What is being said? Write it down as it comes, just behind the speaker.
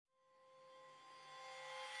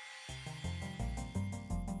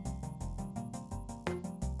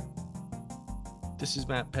This is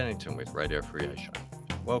Matt Pennington with Radio Free Asia.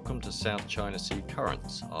 Welcome to South China Sea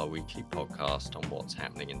Currents, our weekly podcast on what's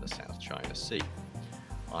happening in the South China Sea.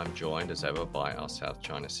 I'm joined as ever by our South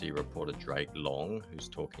China Sea reporter Drake Long, who's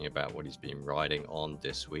talking about what he's been writing on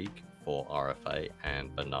this week for RFA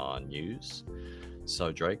and Benar News.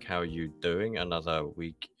 So Drake, how are you doing? Another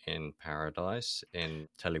week in paradise in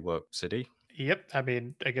Telework City? Yep,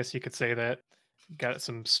 I guess you could say that. Got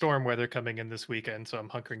some storm weather coming in this weekend, so I'm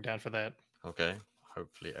hunkering down for that. Okay,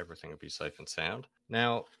 hopefully everything will be safe and sound.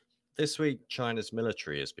 Now, this week, China's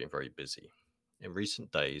military has been very busy. In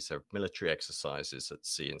recent days, there are military exercises at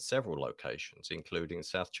sea in several locations, including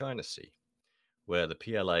South China Sea, where the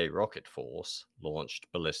PLA rocket force launched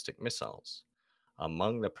ballistic missiles.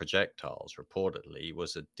 Among the projectiles, reportedly,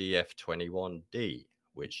 was a DF-21D,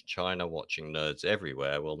 which China-watching nerds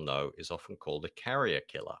everywhere will know is often called a carrier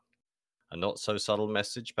killer. A not-so-subtle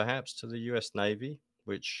message, perhaps, to the US Navy,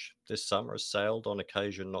 which this summer has sailed on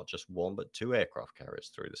occasion not just one but two aircraft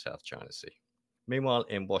carriers through the South China Sea. Meanwhile,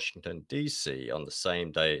 in Washington, D.C., on the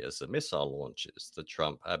same day as the missile launches, the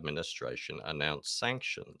Trump administration announced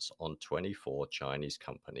sanctions on 24 Chinese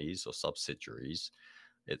companies or subsidiaries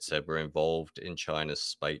it said were involved in China's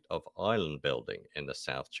spate of island building in the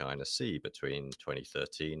South China Sea between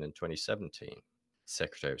 2013 and 2017.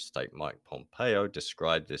 Secretary of State Mike Pompeo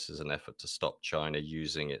described this as an effort to stop China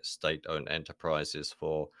using its state-owned enterprises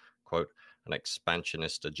for, quote, an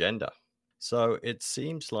expansionist agenda. So it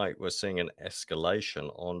seems like we're seeing an escalation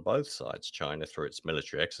on both sides, China through its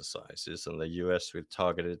military exercises and the US with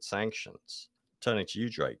targeted sanctions. Turning to you,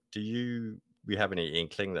 Drake, we have any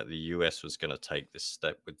inkling that the US was going to take this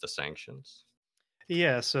step with the sanctions?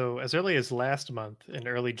 Yeah, so as early as last month, in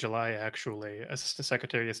early July, actually, Assistant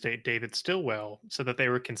Secretary of State David Stilwell said that they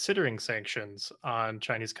were considering sanctions on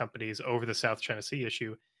Chinese companies over the South China Sea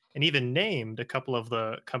issue, and even named a couple of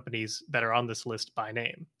the companies that are on this list by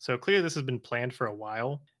name. So clearly, this has been planned for a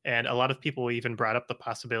while, and a lot of people even brought up the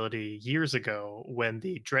possibility years ago when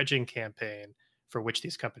the dredging campaign for which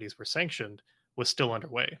these companies were sanctioned was still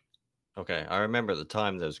underway. Okay, I remember at the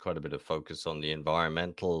time there was quite a bit of focus on the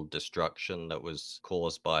environmental destruction that was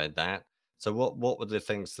caused by that. So what were the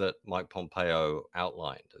things that Mike Pompeo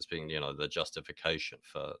outlined as being, the justification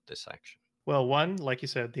for this action? Well, one, like you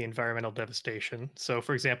said, the environmental devastation. So,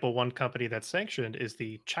 for example, one company that's sanctioned is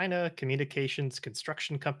the China Communications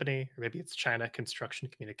Construction Company, or maybe it's China Construction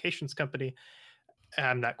Communications Company.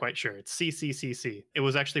 I'm not quite sure. It's CCCC. It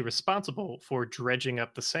was actually responsible for dredging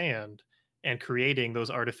up the sand and creating those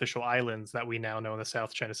artificial islands that we now know in the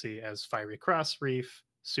South China Sea as Fiery Cross Reef,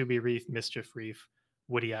 Subi Reef, Mischief Reef,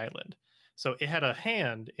 Woody Island. So it had a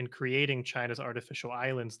hand in creating China's artificial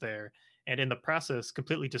islands there, and in the process,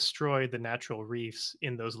 completely destroyed the natural reefs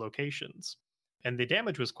in those locations. And the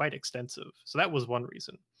damage was quite extensive. So that was one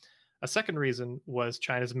reason. A second reason was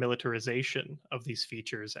China's militarization of these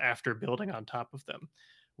features after building on top of them,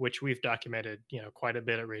 which we've documented, quite a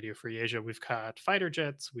bit at Radio Free Asia. We've caught fighter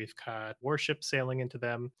jets, we've caught warships sailing into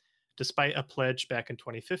them, despite a pledge back in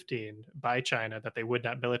 2015 by China that they would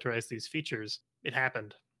not militarize these features. It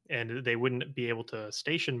happened, and they wouldn't be able to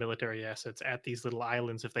station military assets at these little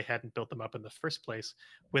islands if they hadn't built them up in the first place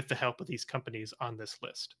with the help of these companies on this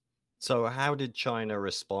list. So how did China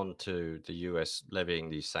respond to the US levying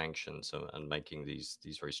these sanctions and making these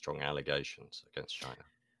very strong allegations against China?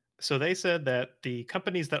 So they said that the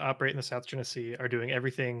companies that operate in the South China Sea are doing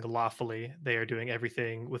everything lawfully. They are doing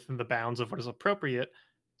everything within the bounds of what is appropriate,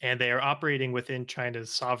 and they are operating within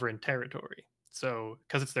China's sovereign territory. So,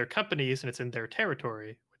 because it's their companies and it's in their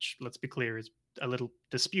territory, which let's be clear is a little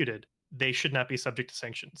disputed, they should not be subject to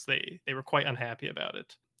sanctions. They were quite unhappy about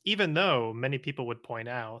it. Even though many people would point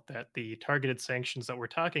out that the targeted sanctions that we're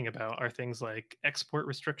talking about are things like export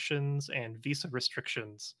restrictions and visa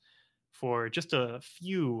restrictions for just a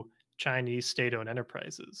few Chinese state owned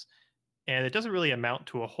enterprises. And it doesn't really amount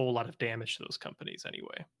to a whole lot of damage to those companies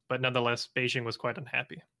anyway. But nonetheless, Beijing was quite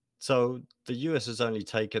unhappy. So the US has only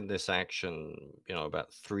taken this action,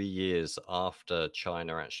 about 3 years after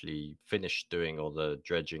China actually finished doing all the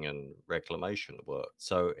dredging and reclamation work.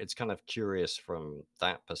 So it's kind of curious from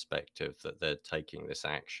that perspective that they're taking this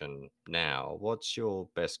action now. What's your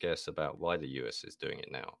best guess about why the US is doing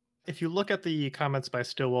it now? If you look at the comments by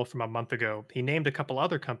Stilwell from a month ago, he named a couple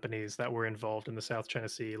other companies that were involved in the South China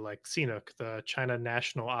Sea, like CNOOC, the China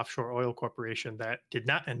National Offshore Oil Corporation, that did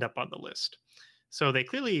not end up on the list. So they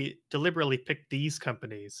clearly deliberately picked these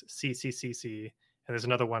companies, CCCC, and there's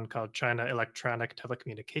another one called China Electronic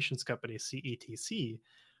Telecommunications Company, CETC,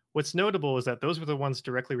 What's notable is that those were the ones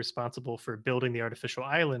directly responsible for building the artificial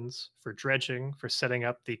islands, for dredging, for setting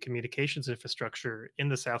up the communications infrastructure in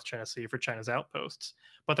the South China Sea for China's outposts.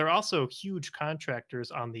 But they're also huge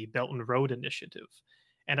contractors on the Belt and Road Initiative.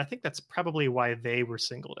 And I think that's probably why they were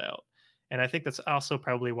singled out. And I think that's also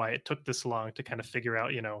probably why it took this long to kind of figure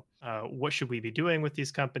out, what should we be doing with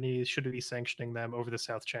these companies? Should we be sanctioning them over the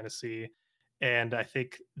South China Sea? And I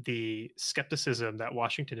think the skepticism that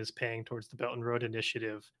Washington is paying towards the Belt and Road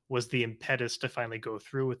Initiative was the impetus to finally go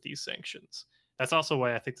through with these sanctions. That's also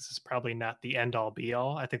why I think this is probably not the end all be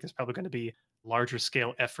all. I think there's probably going to be larger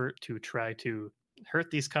scale effort to try to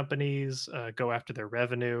hurt these companies, go after their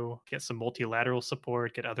revenue, get some multilateral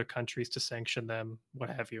support, get other countries to sanction them,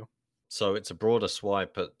 what have you. So it's a broader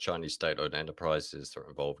swipe at Chinese state-owned enterprises that are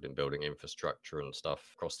involved in building infrastructure and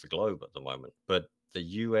stuff across the globe at the moment. But the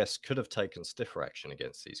US could have taken stiffer action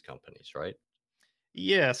against these companies, right?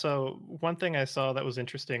 Yeah, so one thing I saw that was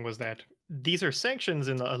interesting was that these are sanctions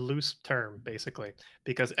in a loose term, basically,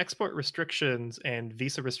 because export restrictions and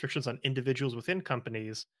visa restrictions on individuals within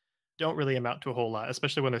companies don't really amount to a whole lot,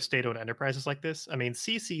 especially when they're state owned enterprises like this. I mean,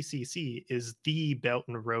 CCCC is the Belt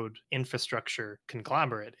and Road infrastructure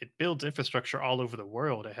conglomerate. It builds infrastructure all over the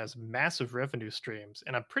world. It has massive revenue streams.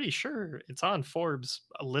 And I'm pretty sure it's on Forbes'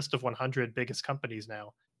 a list of 100 biggest companies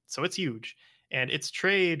now. So it's huge. And its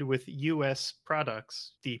trade with US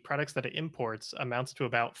products, the products that it imports, amounts to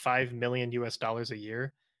about 5 million US dollars a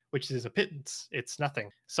year, which is a pittance. It's nothing.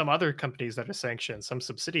 Some other companies that are sanctioned, some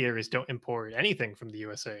subsidiaries don't import anything from the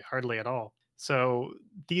USA, hardly at all. So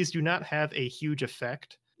these do not have a huge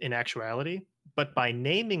effect in actuality. But by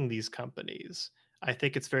naming these companies, I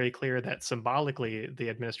think it's very clear that symbolically the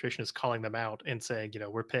administration is calling them out and saying,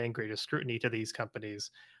 we're paying greater scrutiny to these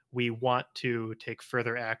companies. We want to take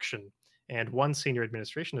further action. And one senior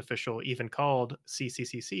administration official even called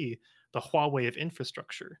CCCC the Huawei of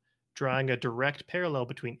infrastructure, drawing a direct parallel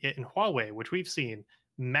between it and Huawei, which we've seen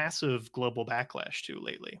massive global backlash to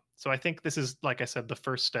lately. So I think this is, like I said, the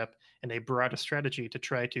first step in a broader strategy to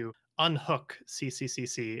try to unhook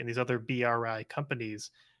CCCC and these other BRI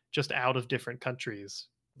companies just out of different countries.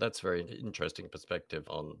 That's a very interesting perspective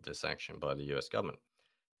on this action by the US government.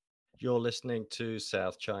 You're listening to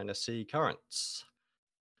South China Sea Currents.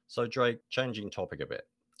 So, Drake, changing topic a bit.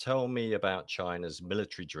 Tell me about China's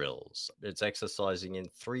military drills. It's exercising in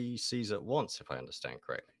three seas at once, if I understand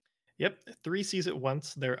correctly. Yep, three Cs at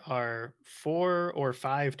once. There are four or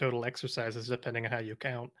five total exercises, depending on how you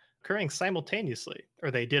count, occurring simultaneously,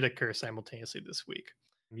 or they did occur simultaneously this week.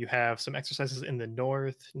 You have some exercises in the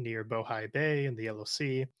north near Bohai Bay in the Yellow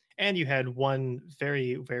Sea, and you had one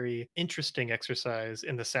very, very interesting exercise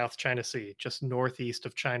in the South China Sea, just northeast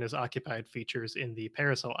of China's occupied features in the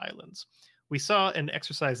Paracel Islands. We saw an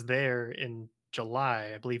exercise there in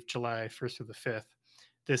July, I believe July 1st through the 5th.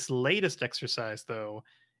 This latest exercise, though,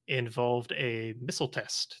 involved a missile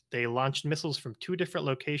test. They launched missiles from two different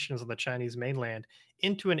locations on the Chinese mainland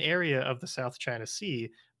into an area of the South China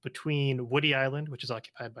Sea between Woody Island, which is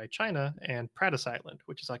occupied by China, and Pratas Island,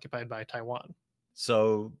 which is occupied by Taiwan.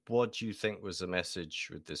 So, what do you think was the message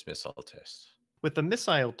with this missile test? With the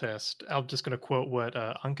missile test, I'm just going to quote what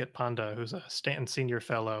Ankit Panda, who's a Stanton Senior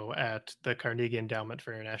Fellow at the Carnegie Endowment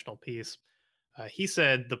for International Peace, he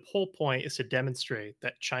said the whole point is to demonstrate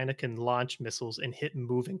that China can launch missiles and hit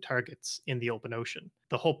moving targets in the open ocean.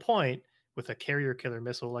 The whole point with a carrier killer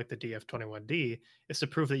missile like the DF 21D is to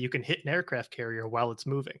prove that you can hit an aircraft carrier while it's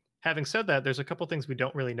moving. Having said that, there's a couple things we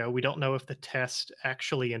don't really know. We don't know if the test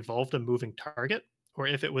actually involved a moving target or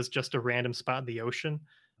if it was just a random spot in the ocean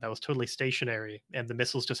that was totally stationary and the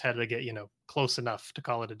missiles just had to get, close enough to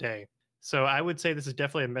call it a day. So I would say this is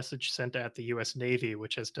definitely a message sent at the US Navy,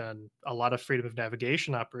 which has done a lot of freedom of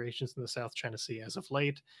navigation operations in the South China Sea as of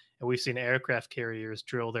late. And we've seen aircraft carriers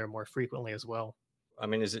drill there more frequently as well. I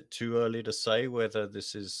mean, is it too early to say whether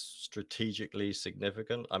this is strategically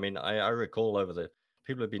significant? I mean, I recall over the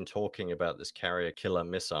people have been talking about this carrier killer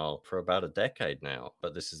missile for about a decade now,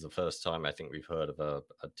 but this is the first time I think we've heard of a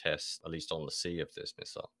test, at least on the sea, of this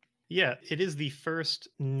missile. Yeah, it is the first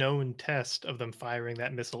known test of them firing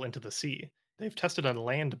that missile into the sea. They've tested on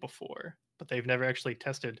land before, but they've never actually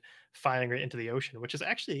tested firing it into the ocean, which is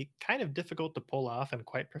actually kind of difficult to pull off and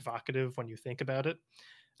quite provocative when you think about it.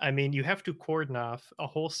 I mean, you have to cordon off a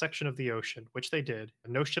whole section of the ocean, which they did.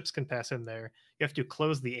 No ships can pass in there. You have to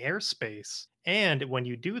close the airspace. And when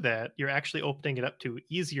you do that, you're actually opening it up to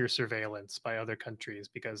easier surveillance by other countries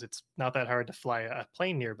because it's not that hard to fly a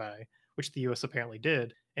plane nearby, which the US apparently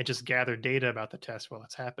did, and just gather data about the test while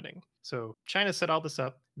it's happening. So China set all this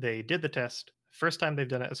up. They did the test. First time they've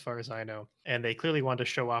done it, as far as I know. And they clearly wanted to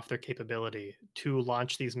show off their capability to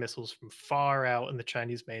launch these missiles from far out in the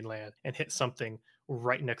Chinese mainland and hit something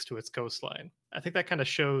right next to its coastline. I think that kind of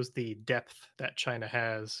shows the depth that China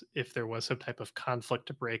has if there was some type of conflict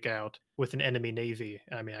to break out with an enemy navy.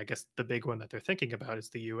 I mean, I guess the big one that they're thinking about is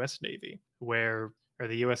the US Navy, where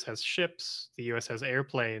the US has ships, the US has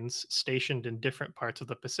airplanes stationed in different parts of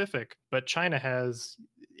the Pacific, but China has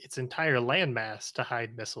its entire landmass to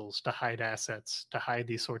hide missiles, to hide assets, to hide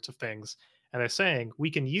these sorts of things. And they're saying we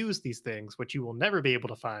can use these things, which you will never be able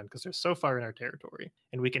to find because they're so far in our territory,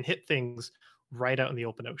 and we can hit things right out in the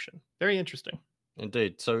open ocean. Very interesting.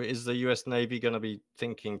 Indeed. So is the US Navy going to be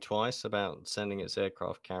thinking twice about sending its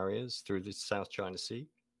aircraft carriers through the South China Sea?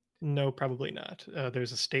 No, probably not.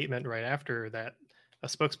 There's a statement right after that. A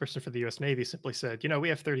spokesperson for the U.S. Navy simply said, we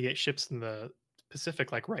have 38 ships in the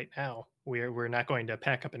Pacific, like right now. We're not going to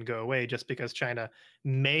pack up and go away just because China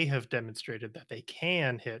may have demonstrated that they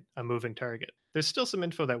can hit a moving target. There's still some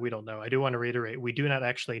info that we don't know. I do want to reiterate, we do not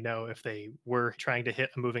actually know if they were trying to hit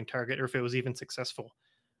a moving target or if it was even successful.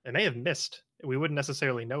 It may have missed. We wouldn't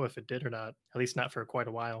necessarily know if it did or not, at least not for quite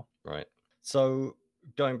a while. Right. So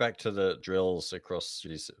going back to the drills across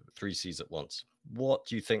these three seas at once, what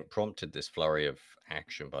do you think prompted this flurry of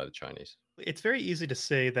action by the Chinese? It's very easy to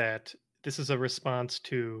say that this is a response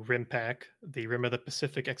to RIMPAC, the Rim of the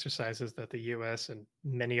Pacific exercises that the US and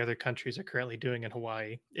many other countries are currently doing in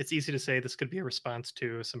Hawaii. It's easy to say this could be a response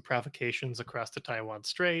to some provocations across the Taiwan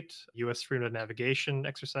Strait, US freedom of navigation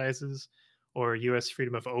exercises, or US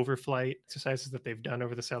freedom of overflight exercises that they've done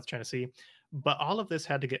over the South China Sea. But all of this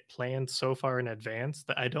had to get planned so far in advance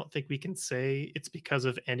that I don't think we can say it's because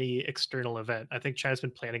of any external event. I think China's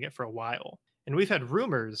been planning it for a while. And we've had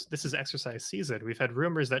rumors, this is exercise season. We've had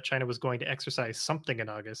rumors that China was going to exercise something in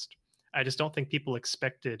August. I just don't think people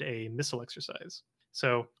expected a missile exercise.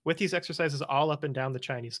 So, with these exercises all up and down the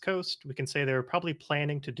Chinese coast, we can say they were probably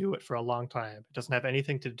planning to do it for a long time. It doesn't have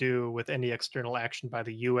anything to do with any external action by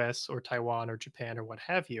the US or Taiwan or Japan or what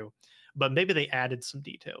have you. But maybe they added some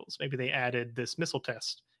details. Maybe they added this missile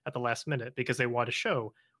test at the last minute because they want to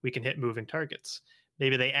show we can hit moving targets.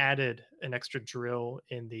 Maybe they added an extra drill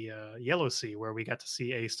in the Yellow Sea where we got to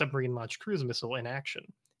see a submarine launched cruise missile in action,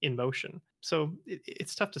 in motion. So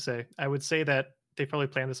it's tough to say. I would say that they probably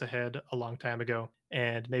planned this ahead a long time ago,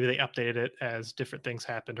 and maybe they updated it as different things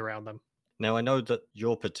happened around them. Now, I know that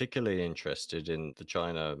you're particularly interested in the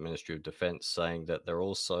China Ministry of Defense saying that there are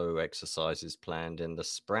also exercises planned in the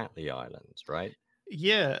Spratly Islands, right?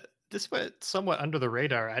 Yeah, this went somewhat under the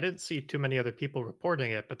radar. I didn't see too many other people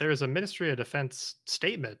reporting it, but there was a Ministry of Defense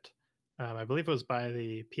statement. I believe it was by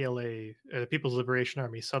the PLA, the People's Liberation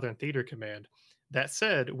Army Southern Theater Command, that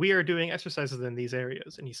said we are doing exercises in these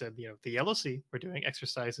areas. And he said, the Yellow Sea, we're doing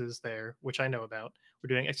exercises there, which I know about.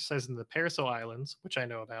 We're doing exercises in the Paracel Islands, which I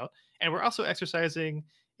know about, and we're also exercising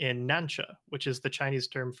in Nansha, which is the Chinese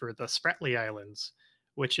term for the Spratly Islands,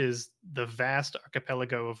 which is the vast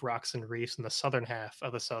archipelago of rocks and reefs in the southern half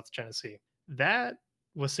of the South China Sea. That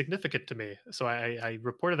was significant to me. So I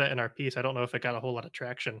reported that in our piece. I don't know if it got a whole lot of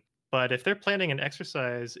traction. But if they're planning an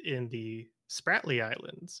exercise in the Spratly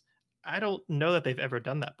Islands, I don't know that they've ever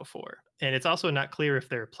done that before. And it's also not clear if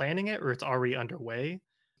they're planning it or it's already underway.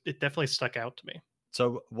 It definitely stuck out to me.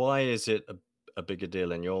 So, why is it a bigger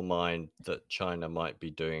deal in your mind that China might be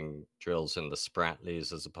doing drills in the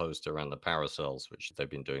Spratlys as opposed to around the Paracels, which they've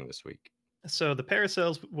been doing this week? So the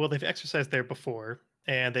Paracels, well, they've exercised there before,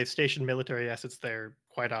 and they've stationed military assets there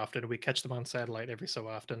quite often. We catch them on satellite every so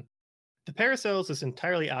often. The Paracels is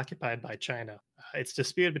entirely occupied by China. It's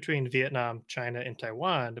disputed between Vietnam, China, and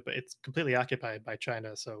Taiwan, but it's completely occupied by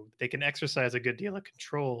China, so they can exercise a good deal of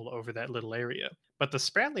control over that little area. But the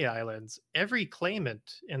Spratly Islands, every claimant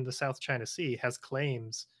in the South China Sea has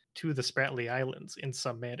claims to the Spratly Islands in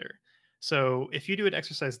some manner. So if you do an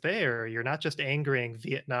exercise there, you're not just angering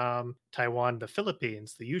Vietnam, Taiwan, the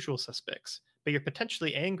Philippines, the usual suspects, but you're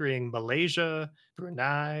potentially angering Malaysia,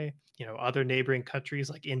 Brunei, other neighboring countries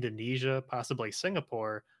like Indonesia, possibly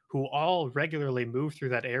Singapore, who all regularly move through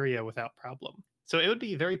that area without problem. So it would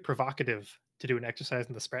be very provocative to do an exercise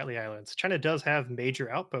in the Spratly Islands. China does have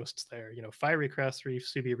major outposts there. Fiery Cross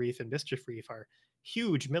Reef, Subi Reef, and Mischief Reef are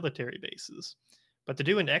huge military bases. But to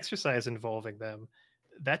do an exercise involving them,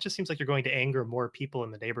 that just seems like you're going to anger more people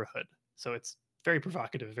in the neighborhood. So it's very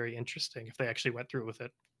provocative, very interesting if they actually went through with it.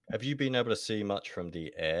 Have you been able to see much from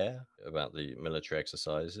the air about the military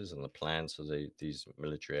exercises and the plans for these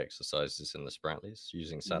military exercises in the Spratlys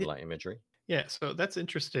using satellite imagery? Yeah, so that's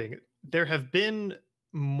interesting. There have been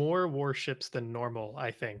more warships than normal,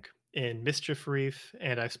 I think, in Mischief Reef,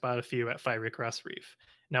 and I spot a few at Fiery Cross Reef.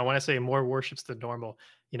 Now, when I say more warships than normal,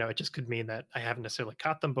 it just could mean that I haven't necessarily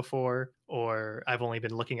caught them before, or I've only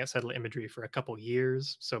been looking at satellite imagery for a couple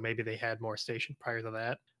years, so maybe they had more stationed prior to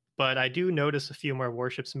that. But I do notice a few more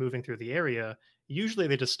warships moving through the area. Usually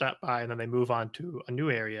they just stop by and then they move on to a new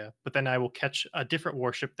area, but then I will catch a different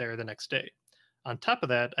warship there the next day. On top of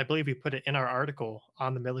that, I believe we put it in our article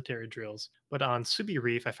on the military drills, but on Subi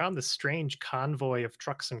Reef, I found this strange convoy of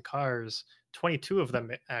trucks and cars, 22 of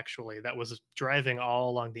them actually, that was driving all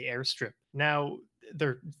along the airstrip. Now,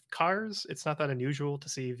 they're cars. It's not that unusual to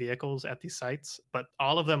see vehicles at these sites, but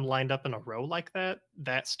all of them lined up in a row like that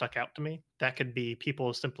stuck out to me. That could be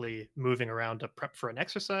people simply moving around to prep for an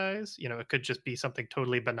exercise. It could just be something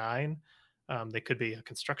totally benign. They could be a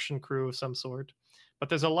construction crew of some sort. But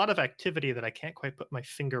there's a lot of activity that I can't quite put my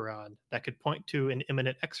finger on that could point to an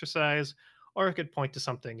imminent exercise, or it could point to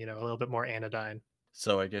something, a little bit more anodyne.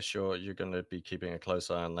 So I guess you're going to be keeping a close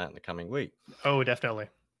eye on that in the coming week. Oh, definitely.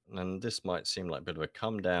 And this might seem like a bit of a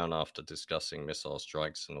come down after discussing missile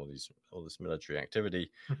strikes and all this military activity.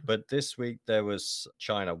 But this week there was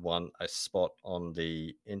China won a spot on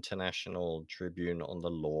the International Tribune on the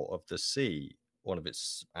Law of the Sea. One of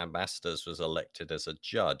its ambassadors was elected as a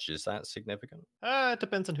judge. Is that significant? It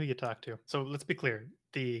depends on who you talk to. So let's be clear.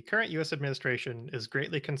 The current US administration is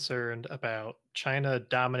greatly concerned about China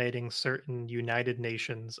dominating certain United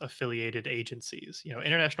Nations affiliated agencies,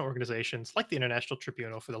 international organizations like the International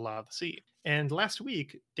Tribunal for the Law of the Sea. And last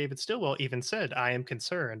week, David Stilwell even said, I am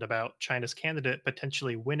concerned about China's candidate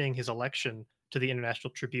potentially winning his election to the International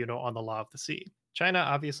Tribunal on the Law of the Sea. China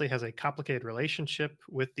obviously has a complicated relationship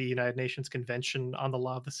with the United Nations Convention on the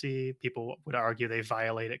Law of the Sea. People would argue they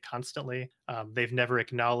violate it constantly. They've never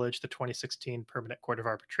acknowledged the 2016 Permanent Court of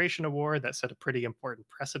Arbitration Award that set a pretty important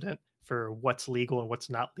precedent for what's legal and what's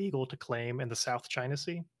not legal to claim in the South China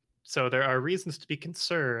Sea. So there are reasons to be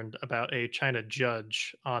concerned about a China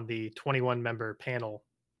judge on the 21-member panel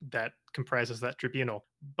that comprises that tribunal.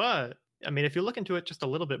 But, if you look into it just a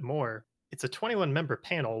little bit more, it's a 21-member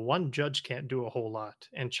panel. One judge can't do a whole lot.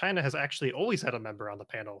 And China has actually always had a member on the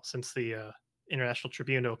panel since the International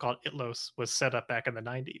Tribunal called ITLOS was set up back in the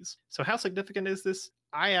 90s. So how significant is this?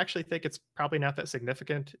 I actually think it's probably not that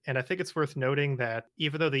significant. And I think it's worth noting that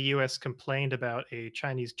even though the US complained about a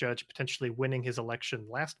Chinese judge potentially winning his election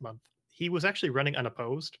last month, he was actually running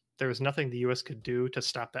unopposed. There was nothing the US could do to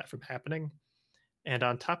stop that from happening. And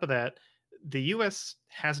on top of that, the US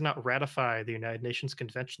has not ratified the United Nations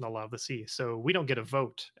Convention on the Law of the Sea, so we don't get a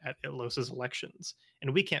vote at ITLOS's elections,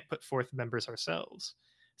 and we can't put forth members ourselves.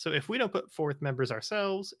 So if we don't put forth members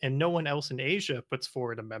ourselves, and no one else in Asia puts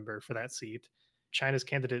forward a member for that seat, China's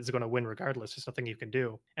candidate is going to win regardless. There's nothing you can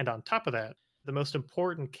do. And on top of that, the most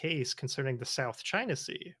important case concerning the South China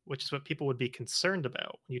Sea, which is what people would be concerned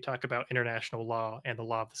about when you talk about international law and the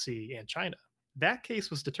law of the sea and China. That case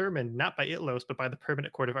was determined not by ITLOS, but by the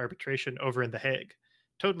Permanent Court of Arbitration over in The Hague.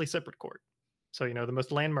 Totally separate court. So, the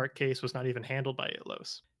most landmark case was not even handled by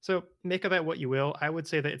ITLOS. So, make of that what you will. I would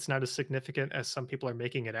say that it's not as significant as some people are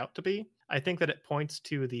making it out to be. I think that it points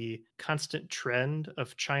to the constant trend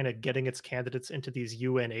of China getting its candidates into these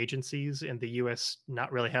UN agencies and the US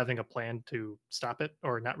not really having a plan to stop it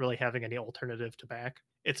or not really having any alternative to back.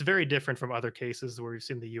 It's very different from other cases where we've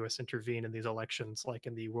seen the US intervene in these elections, like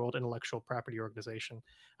in the World Intellectual Property Organization.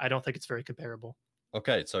 I don't think it's very comparable.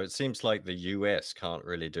 Okay, so it seems like the US can't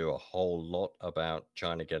really do a whole lot about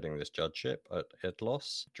China getting this judgeship at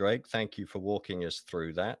ITLOS. Drake, thank you for walking us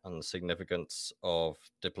through that and the significance of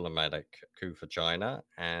diplomatic coup for China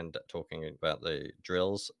and talking about the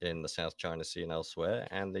drills in the South China Sea and elsewhere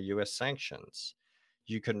and the US sanctions.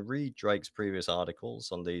 You can read Drake's previous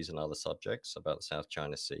articles on these and other subjects about the South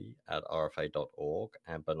China Sea at rfa.org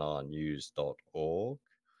and banarnews.org.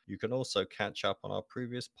 You can also catch up on our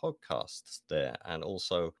previous podcasts there and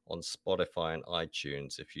also on Spotify and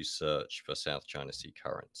iTunes if you search for South China Sea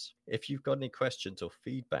Currents. If you've got any questions or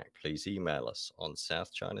feedback, please email us on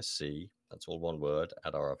South China Sea, that's all one word,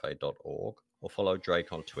 at rfa.org, or follow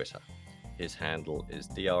Drake on Twitter. His handle is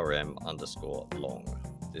drm_long.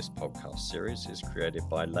 This podcast series is created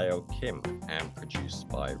by Leo Kim and produced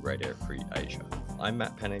by Radio Free Asia. I'm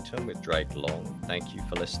Matt Pennington with Drake Long. Thank you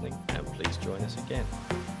for listening and please join us again.